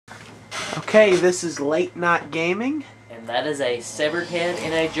Okay, this is Late Night Gaming. And that is a severed head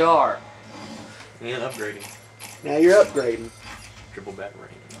in a jar. And upgrading. Now you're upgrading. Triple batarang.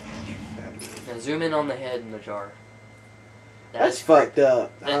 Now zoom in on the head in the jar. That's fucked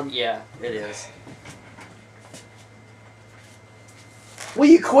up. Yeah, it is. Will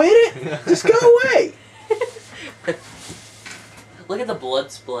you quit it? Just go away. Look at the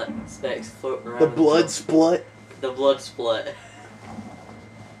blood specks floating around. The blood split. The blood split.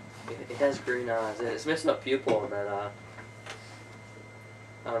 It has green eyes. It's missing a pupil in that eye.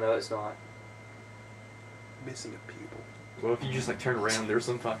 Oh no, it's not. Missing a pupil. Well, if you just like turn around, there's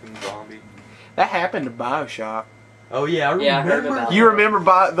some fucking zombie. That happened to Bioshock. Oh yeah, I remember. Yeah, I heard about You remember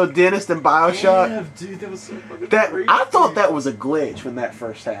the dentist in Bioshock? Yeah, dude, that was so fucking crazy. I thought that was a glitch when that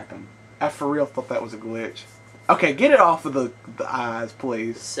first happened. I for real thought that was a glitch. Okay, get it off of the eyes,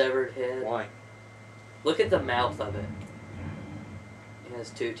 please. Severed head. Why? Look at the mouth of it. It has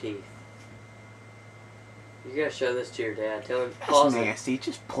 2 teeth. You gotta show this to your dad. Tell him. That's Pause nasty.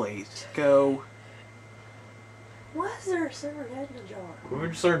 Just please go. Why is there a severed head in a jar? When we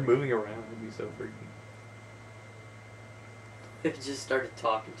just started moving around, it'd be so freaky. It just started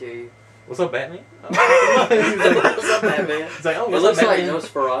talking to you. What's up, Batman? Oh. What's up, Batman? It's like, oh, It what's looks up, like Batman?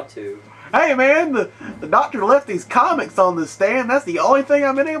 Nosferatu. Hey man, the doctor left these comics on the stand. That's the only thing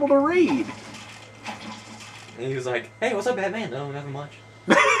I've been able to read. And he was like, hey, what's up, Batman? No, nothing much.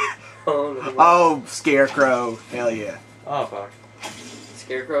 Oh, no. Oh, Scarecrow. Hell yeah. Oh, fuck.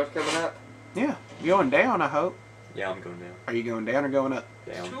 Scarecrow's coming up. Yeah, going down, I hope. Yeah, I'm going down. Are you going down or going up?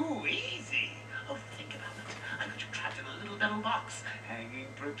 Down. Too easy. Oh, think about it. I got you trapped in a little metal box, hanging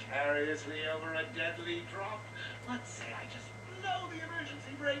precariously over a deadly drop. Let's say I just blow the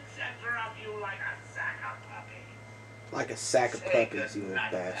emergency brake sector up you like a sack of puppies. Like a sack of Say puppies, you little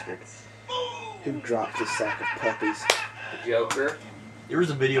goodnight, bastard. Bats. Who dropped a sack of puppies? The Joker. There was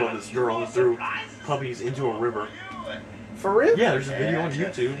a video of this girl who threw puppies into a river. For real? Yeah, there's a video on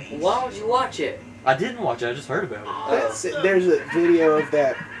YouTube. Why would you watch it? I didn't watch it, I just heard about it. There's a video of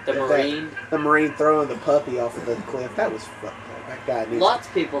that. The Marine. The Marine throwing the puppy off of the cliff. That was fucked up. That guy needs. Lots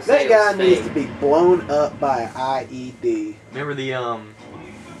of people say That guy it was needs fake. to be blown up by an IED. Remember the,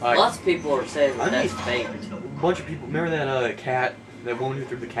 like, Lots of people are saying that that's fake. a bunch of people, remember that, cat, that woman who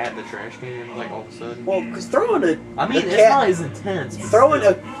threw the cat in the trash can, like, all of a sudden? Well, because throwing a I mean, it's cat, not as intense. but throwing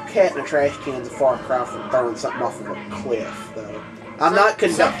still. a cat in a trash can is a far cry from throwing something off of a cliff, though. I'm not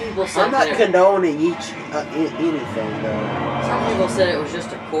Some people said I'm not that- condoning anything, though. Some people said it was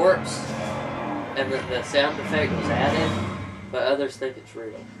just a corpse, and that the sound effect was added, but others think it's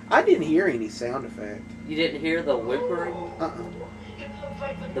real. I didn't hear any sound effect. You didn't hear the whimpering?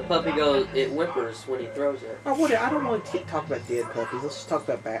 The puppy goes, it whimpers when he throws it. I don't want to talk about dead puppies. Let's just talk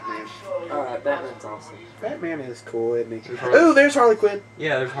about Batman. Alright, Batman's awesome. Batman is cool, isn't he? There's Harley- Ooh, there's Harley Quinn.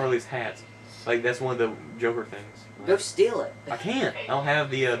 Yeah, there's Harley's hat. Like, that's one of the Joker things. Go steal it. I can't. I don't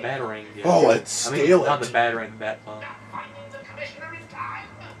have the batarang yet. Oh, let's I mean, steal not it. the batarang, the bat pump.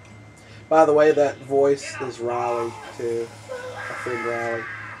 By the way, that voice is Riley, too. My friend Riley.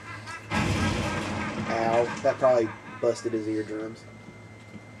 Ow. That probably busted his eardrums.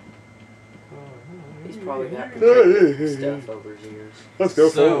 He's probably got protective stuff over his ears. Let's go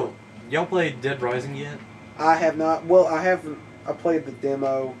So, y'all played Dead Rising yet? I have not. Well, I haven't. I played the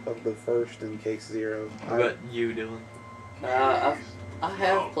demo of the first in Case Zero. What about you, Dylan? I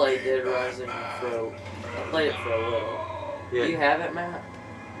have played Dead Rising I played it for a little. Yeah. Do you have it, Matt?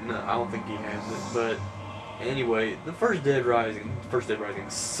 No, I don't think he has it. But anyway, the first Dead Rising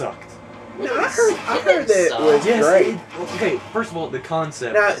sucked. No, I heard that it suck. was great. Okay, first of all, the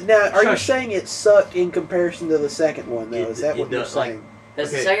concept. Now, are you Shush. saying it sucked in comparison to the second one, though? Is that It what you're does, like, saying? Has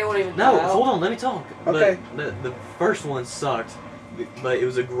the Okay. second one even No, come out? hold on, let me talk. Okay. The first one sucked, but it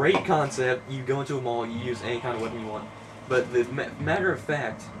was a great concept. You go into a mall, you use any kind of weapon you want. But the matter of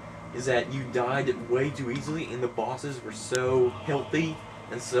fact is that you died way too easily, and the bosses were so healthy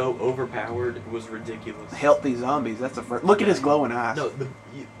and so overpowered, it was ridiculous. Healthy zombies. That's the first. Look at his glowing eyes. No,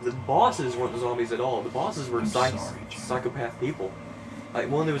 the bosses weren't the zombies at all. The bosses were psychopath people. Like,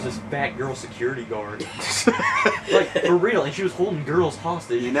 one, there was this fat girl security guard. Like, for real, and she was holding girls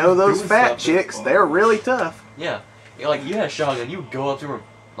hostage. You know those doing fat stuff. chicks? They're really tough. Yeah. Like, you had a shotgun, you would go up to her,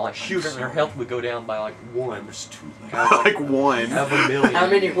 like, shoot her, and her health would go down by, like, 1. Like one. Out of a million. How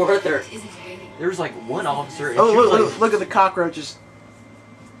many were there? There was, like, one officer, and Oh, she was, look, like, look at the cockroaches.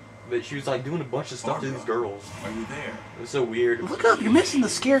 but she was, like, doing a bunch of stuff to these girls. Are you there? It was so weird. Look up, you're missing the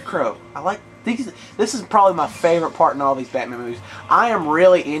Scarecrow. I like these. This is probably my favorite part in all these Batman movies. I am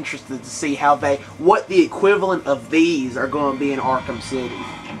really interested to see what the equivalent of these are going to be in Arkham City.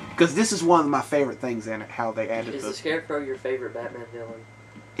 Because this is one of my favorite things in it, how they added Is the the... Scarecrow your favorite Batman villain?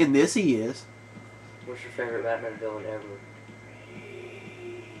 In this, he is. What's your favorite Batman villain ever?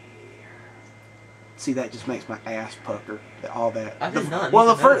 See, that just makes my ass pucker. All that. I did not. Well,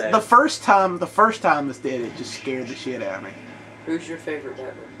 need to know that. the first time this did it, just scared the shit out of me. Who's your favorite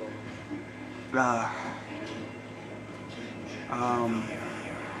Batman villain?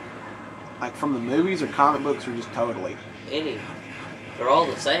 Like from the movies or comic books or just totally. Any. They're all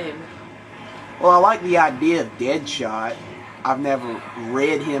the same. Well, I like the idea of Deadshot. I've never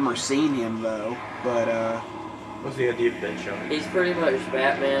read him or seen him though, but What's the idea of Deadshot? He's pretty much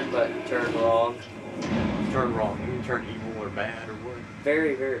Batman, but turned wrong. Turn wrong. You mean turn evil or bad or what?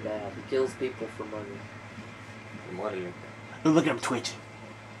 Very, very bad. He kills people for money. For money. look at him twitching.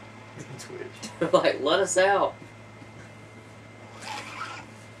 Twitch. Like, let us out.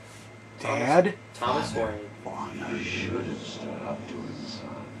 Dad? Thomas Wayne. You should have stood up to his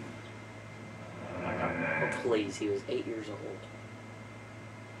son. Oh, please, he was 8 years old.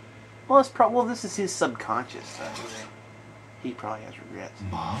 Well, this is his subconscious. So he probably has regrets.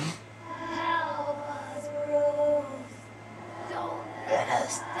 Mom? Don't let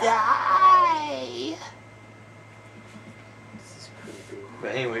us die. This is creepy.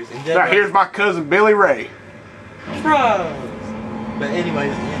 But anyways, in Now here's my cousin Billy Ray. Surprise! But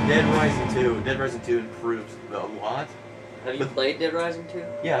anyways, in Dead Rising 2 improves a lot. Have you played Dead Rising 2?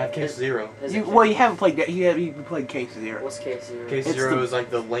 Yeah, I have Case Zero. You haven't played that. You played Case Zero. What's Case Zero? Case It's Zero the- is like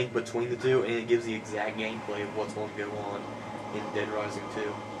the link between the two, and it gives the exact gameplay of what's going to go on in Dead Rising 2.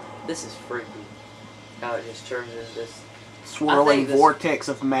 This is freaky. How it just turns into this. Swirling this- vortex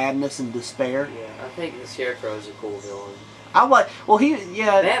of madness and despair. Yeah, I think the Scarecrow is a cool villain. I like. Well,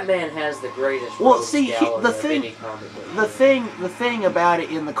 Batman has the greatest. Well, rogues see, gallery the of thing- any comic book the thing about it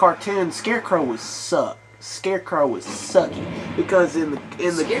in the cartoon, Scarecrow was sucky because in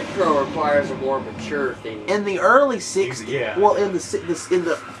the Scarecrow requires a more mature theme. in the early '60s, Yeah. well, in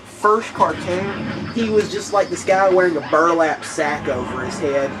the first cartoon, he was just like this guy wearing a burlap sack over his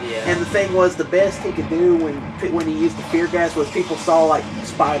head. Yeah. And the thing was, the best he could do when he used the fear gas was people saw like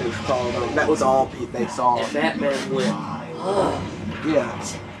spiders crawling on him. That was all they saw. And Batman went, oh. Yeah.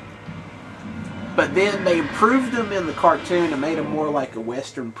 But then they improved him in the cartoon and made him more like a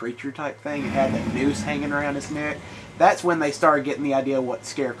Western preacher type thing. It had that noose hanging around his neck. That's when they started getting the idea of what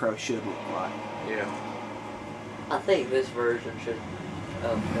Scarecrow should look like. Yeah. I think this version should.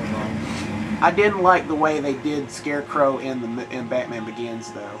 I didn't like the way they did Scarecrow in Batman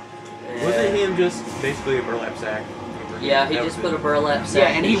Begins, though. Wasn't him just basically a burlap sack? Yeah, he That just was put it. a burlap sack.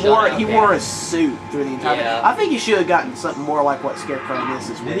 Yeah, and he wore a suit through the entire. Yeah. I think he should have gotten something more like what Scarecrow in this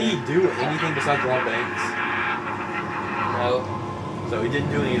is. Did he do anything besides rob banks? No. So he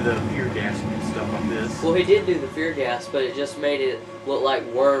didn't do any of the fear gas and stuff like this. Well, he did do the fear gas, but it just made it look like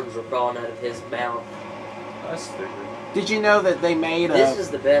worms were crawling out of his mouth. That's stupid. Did you know that they made a? This is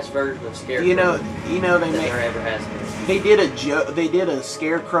the best version of Scarecrow you know they that made. there ever has been. They did a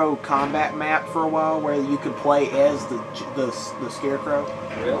Scarecrow combat map for a while where you could play as the Scarecrow.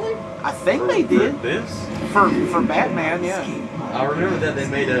 Really? I think they did This? for Batman. Yeah. I remember that they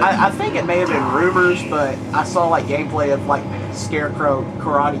made a. I think it may have been rumors, but I saw like gameplay of like Scarecrow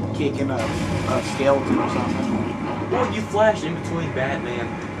karate kicking a skeleton or something. Well, you flash in between Batman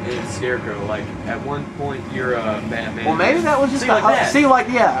and Scarecrow. Like at one point you're Batman. Well, maybe that was just See, like that. See, like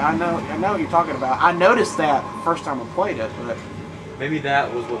yeah, I know what you're talking about. I noticed that first time I played it, but Maybe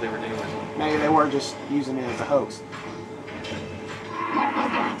that was what they were doing. maybe they were just using it as a hoax.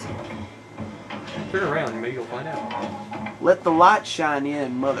 Turn around and maybe you'll find out. Let the light shine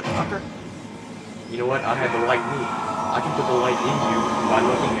in, motherfucker. You know what? I have the light in me. I can put the light in you by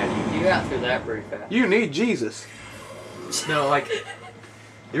looking at You got through that pretty fast. You need Jesus. you. No, like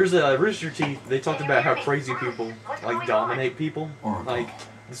there's a Rooster Teeth. They talked about how crazy people like dominate people. Like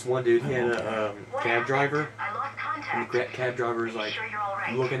this one dude, he had a cab driver, and the cab driver is like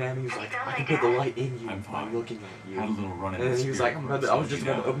looking at me. He's like, I can put the light in you by looking at you. Had a little run in And the he was like, spirit world I was this just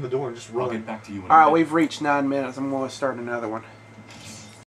week, about to open the door and just I'll run. get back to you in All right, a bit. we've reached 9 minutes. I'm going to start another one.